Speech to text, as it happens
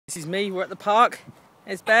This is me, we're at the park.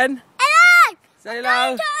 There's Ben. Hello! Say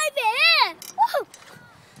hello. Woo.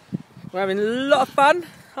 We're having a lot of fun,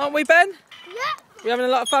 aren't we, Ben? Yeah. We're having a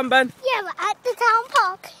lot of fun, Ben. Yeah, we're at the town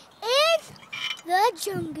park. It's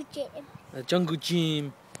the jungle gym. The jungle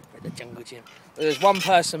gym. We're at the jungle gym. There's one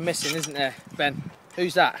person missing, isn't there, Ben?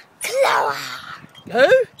 Who's that? Chloe.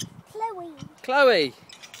 Who? Chloe. Chloe.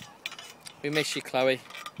 We miss you, Chloe.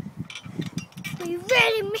 We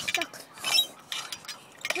really miss her.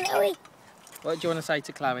 Chloe. What do you want to say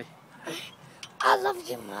to Chloe? I love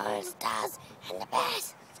you more than stars and the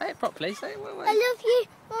bears. Say it properly. Say it. Wait. I love you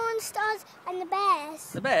more than stars and the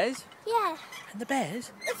bears. The bears? Yeah. And the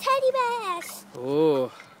bears? The teddy bears.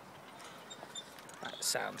 Oh. That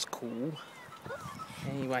sounds cool.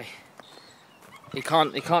 Anyway. He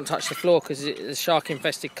can't touch the floor because it's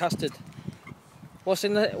shark-infested custard. What's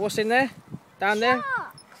in there? Down there?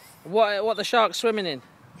 Sharks. What the sharks swimming in?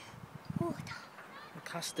 Water. The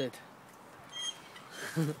custard.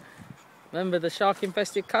 Remember the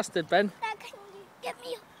shark-infested custard, Ben? Now can you get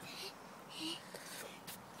me?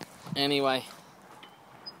 Anyway,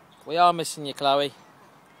 we are missing you, Chloe,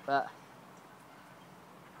 but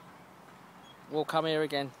we'll come here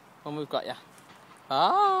again when we've got you.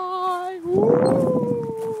 Bye.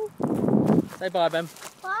 Woo. Say bye, Ben.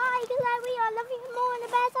 Bye, Chloe. I love you more than the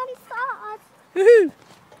bears and stars. Woohoo!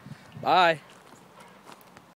 Bye.